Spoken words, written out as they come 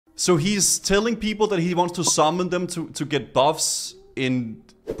So he's telling people that he wants to summon them to get buffs in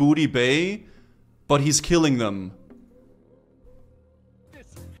Booty Bay, but he's killing them.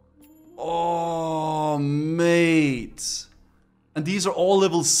 Oh, mate. And these are all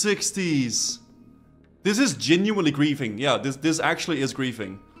level 60s. This is genuinely griefing. Yeah, this actually is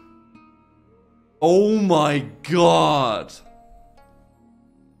griefing. Oh my god.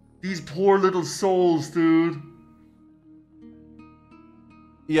 These poor little souls, dude.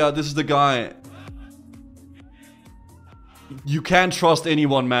 Yeah, this is the guy. You can't trust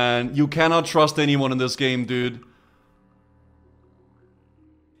anyone, man. You cannot trust anyone in this game, dude.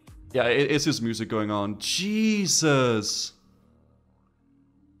 Yeah, it's his music going on. Jesus.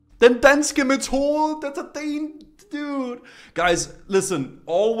 Den danske metode. That's a thing, dude. Guys, listen.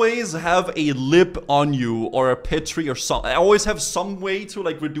 Always have a lip on you or a petri or something. Always have some way to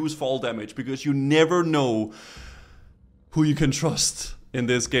like reduce fall damage because you never know who you can trust in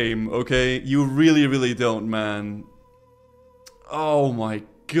this game, okay? You really, really don't, man. Oh my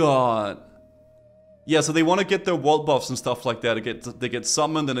god. Yeah, so they want to get their wall buffs and stuff like that. They get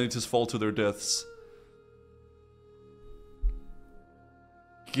summoned and they just fall to their deaths.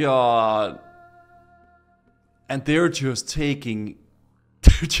 God. And they're just taking...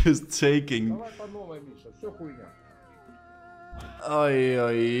 They're just taking... Ay,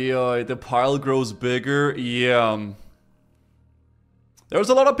 ay, ay. The pile grows bigger. Yeah. There's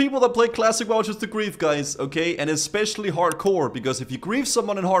a lot of people that play Classic WoW just to grief, guys, okay? And especially hardcore, because if you grief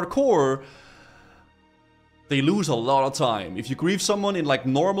someone in hardcore, they lose a lot of time. If you grief someone in like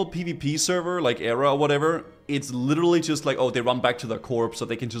normal PvP server, like Era or whatever, it's literally just like, oh, they run back to their corpse so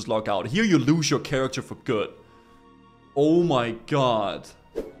they can just log out. Here you lose your character for good. Oh my god.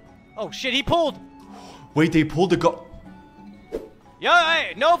 Oh shit, he pulled! Wait, they pulled the Yo,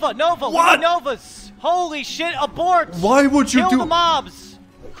 hey, Nova! What? We need Novas! Holy shit, abort! Why would you Kill the mobs!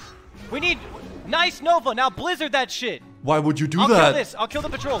 We need nice Nova, now Blizzard that shit! Why would you do I'll that? Kill this, I'll kill the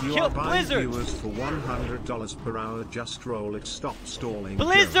patrol, kill Blizzard! Viewers for $100 per hour, just roll it, stop stalling.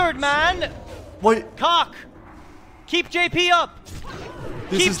 Blizzard, man! Wait. Cock! Keep JP up!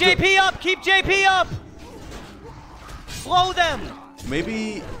 This Keep JP up! Keep JP up! Slow them!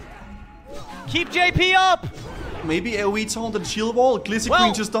 Maybe... Keep JP up! Maybe AoE taunt and shield wall? Glizzy Well,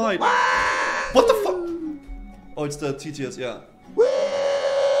 Queen just died. What the fuck? Oh, it's the TTS, yeah.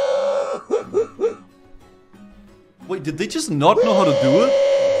 Wait, did they just not know how to do it?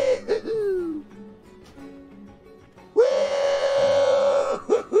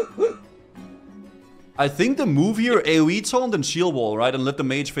 I think the move here, AoE taunt and shield wall, right? And let the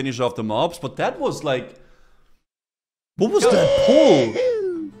mage finish off the mobs, but that was like... What was that pull?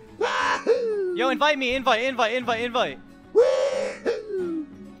 Yo, invite me, invite.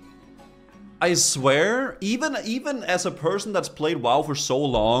 I swear, even as a person that's played WoW for so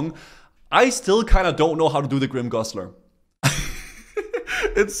long, I still kind of don't know how to do the Grim Guzzler.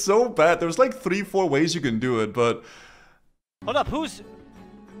 It's so bad. There's like 3-4 ways you can do it, but... Hold up, who's...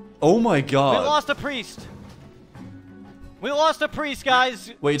 Oh my god. We lost a priest. We lost a priest,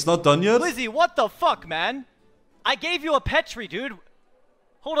 guys. Wait, it's not done yet? Lizzie, what the fuck, man? I gave you a Petri, dude.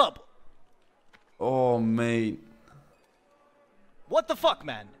 Hold up. Oh, mate. What the fuck,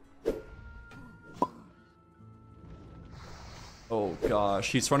 man? Oh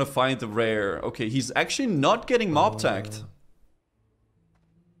gosh, he's trying to find the rare. Okay, he's actually not getting mob tagged.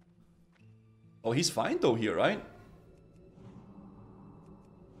 Oh, he's fine though here, right?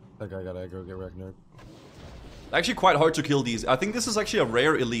 That guy got aggro, get Ragnar. Actually quite hard to kill these. I think this is actually a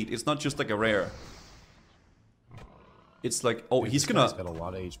rare elite. It's not just like a rare. It's like, oh, Dude, he's this gonna... guy's got a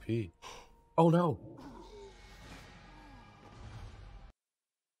lot of HP. Oh no!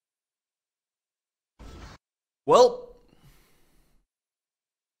 Well...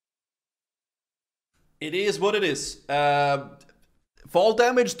 It is what it is. Fall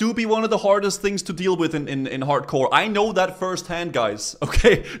damage do be one of the hardest things to deal with in hardcore. I know that firsthand, guys.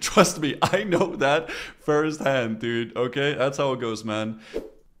 Okay? Trust me, I know that firsthand, dude. Okay? That's how it goes, man.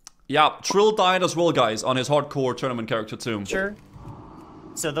 Yeah, Trill died as well, guys, on his hardcore tournament character too. Sure.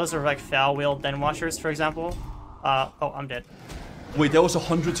 So those are like foul wheeled den washers, for example. Oh, I'm dead. Wait, that was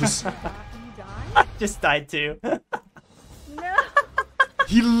 100 to... I just died too. No.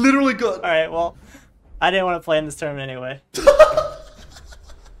 He literally got... Alright, well, I didn't want to play in this tournament anyway.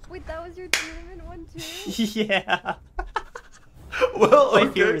 Wait, that was your tournament one too? Yeah. Well, My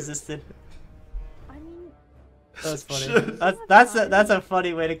okay. fear resisted. I mean... That was funny. Shit. That's a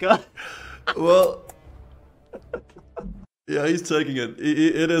funny way to go. Well... Yeah, he's taking it.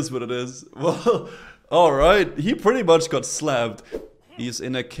 It is what it is. Well, alright. He pretty much got slapped. He's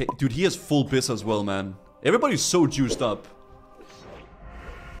in a cave. Dude, he has full biz as well, man. Everybody's so juiced up.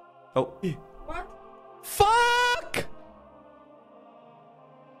 Oh. What? Fuck!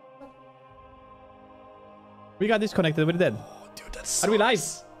 We got disconnected. We're dead. Oh, dude, that's. Are we live?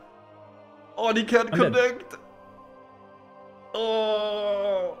 Oh, and he can't I'm dead. connect.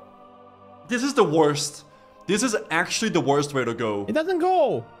 Oh. This is the worst. This is actually the worst way to go. It doesn't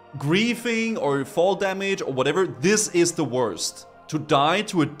go. Griefing or fall damage or whatever, this is the worst. To die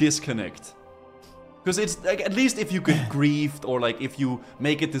to a disconnect. Because it's like, at least if you get griefed or like if you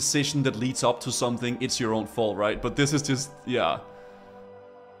make a decision that leads up to something, it's your own fault, right? But this is just, yeah.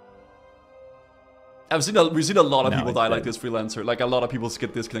 We've seen a lot of people die like this, Freelancer. Like a lot of people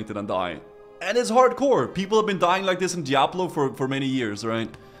get disconnected and die. And it's hardcore. People have been dying like this in Diablo for many years, right?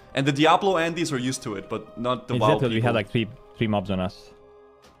 And the Diablo Andes are used to it, but not the WoW people. We had like three mobs on us.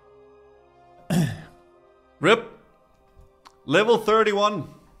 Rip. Level 31.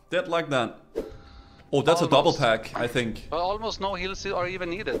 Dead like that. Oh, that's almost a double pack, I think. But almost no heals are even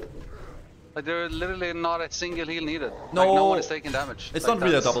needed. Like, there's literally not a single heal needed. No, like, no one is taking damage. It's like, not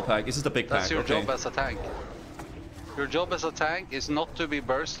really a double pack, it's just a big pack. That's your job as a tank. Your job as a tank is not to be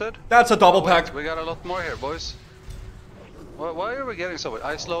bursted. That's a double pack. We got a lot more here, boys. Why are we getting so much?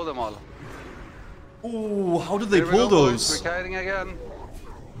 I slow them all. Ooh, how did they Here pull we go, those? boys. We're kiting again.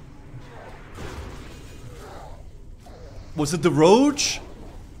 Was it the roach?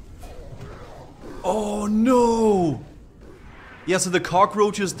 Oh no! Yeah, so the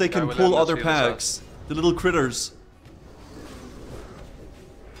cockroaches, they can pull other packs. The little critters.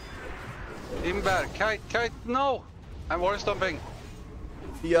 Imber, kite, no! I'm war stomping.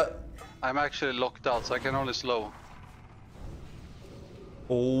 Yeah. I'm actually locked out, so I can only slow.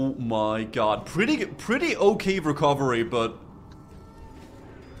 Oh my god. Pretty okay recovery, but...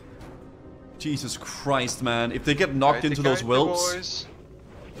 Jesus Christ, man. If they get knocked into those whelps... Boys.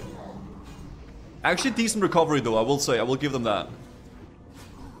 Actually, decent recovery though, I will say. I will give them that.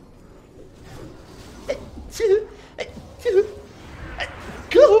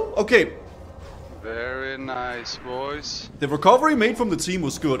 Okay. Very nice, boys. The recovery made from the team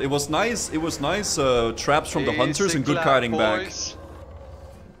was good. It was nice. It was nice traps from the hunters and good kiting back.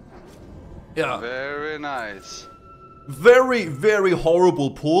 Yeah. Very nice. Very, very horrible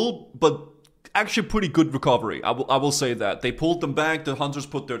pull, but actually pretty good recovery. I will say that. They pulled them back, the hunters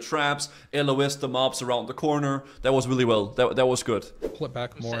put their traps, LOS the mobs around the corner. That was really well. That was good. Pull it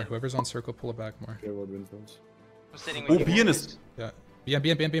back more. Whoever's on circle, pull it back more. Oh, pianist. Yeah.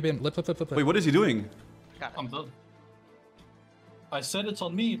 BM. Flip. Wait, what is he doing? I'm done. I said it's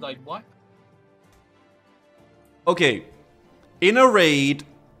on me, like what? Okay. In a raid,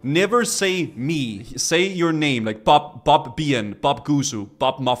 never say me. Say your name, like Bob Bien, Bob Guzu,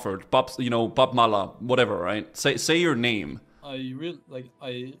 Bob Mufford, Bob Mala, whatever, right? Say your name. I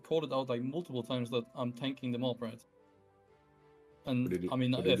called it out like multiple times that I'm tanking them up, right? And I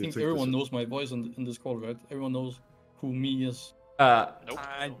mean, I think everyone knows my voice in this call, right? Everyone knows who me is. Nope.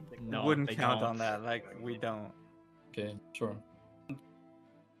 I wouldn't count on that. Like, we don't. Okay, sure.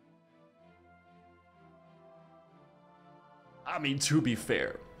 I mean, to be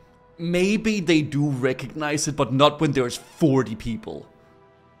fair, maybe they do recognize it, but not when there's 40 people.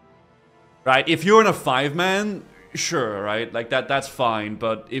 Right? If you're in a 5-man, sure, right? Like that's fine.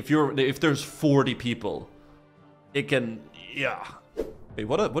 But if there's 40 people, it can, yeah. Hey,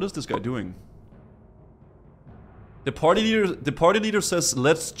 what is this guy doing? The party leader says,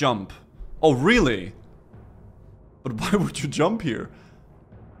 "Let's jump." Oh, really? But why would you jump here?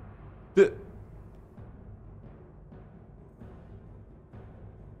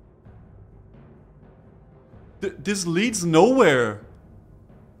 This leads nowhere.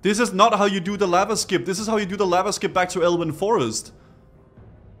 This is not how you do the lava skip. This is how you do the lava skip back to Elven Forest.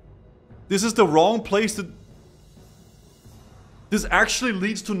 This is the wrong place to... This actually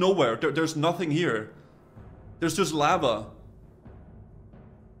leads to nowhere. There's nothing here. There's just lava.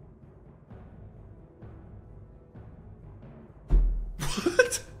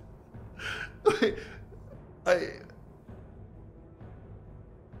 What? Wait,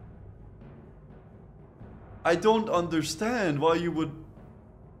 I don't understand why you would...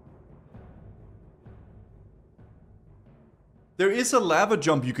 There is a lava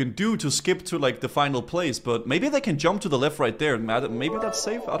jump you can do to skip to like the final place, but maybe they can jump to the left right there. Maybe that's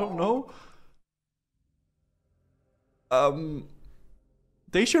safe, I don't know.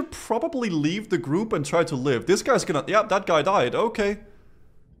 They should probably leave the group and try to live. This guy's gonna... Yeah, that guy died, okay.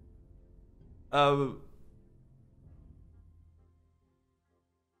 Oh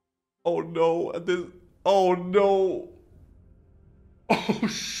no, this... Oh no. Oh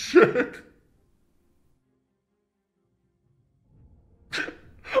shit.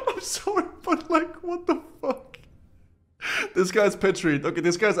 I'm sorry, but like, what the fuck? This guy's petried. Okay,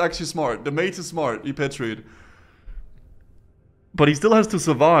 this guy's actually smart. The mate is smart. He petried. But he still has to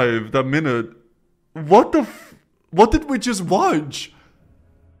survive that minute. What the what did we just watch?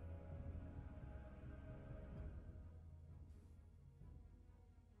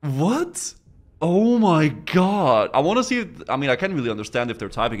 What? Oh my god. I want to see if, I mean, I can't really understand if they're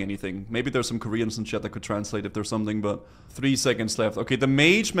typing anything. Maybe there's some Koreans in chat that could translate if there's something, but 3 seconds left. Okay, the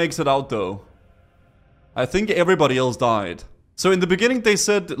mage makes it out though. I think everybody else died. So in the beginning they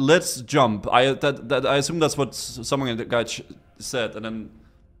said, let's jump. I assume that's what someone in the guy said, and then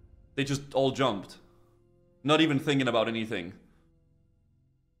they just all jumped. Not even thinking about anything.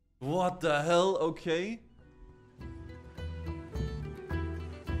 What the hell? Okay.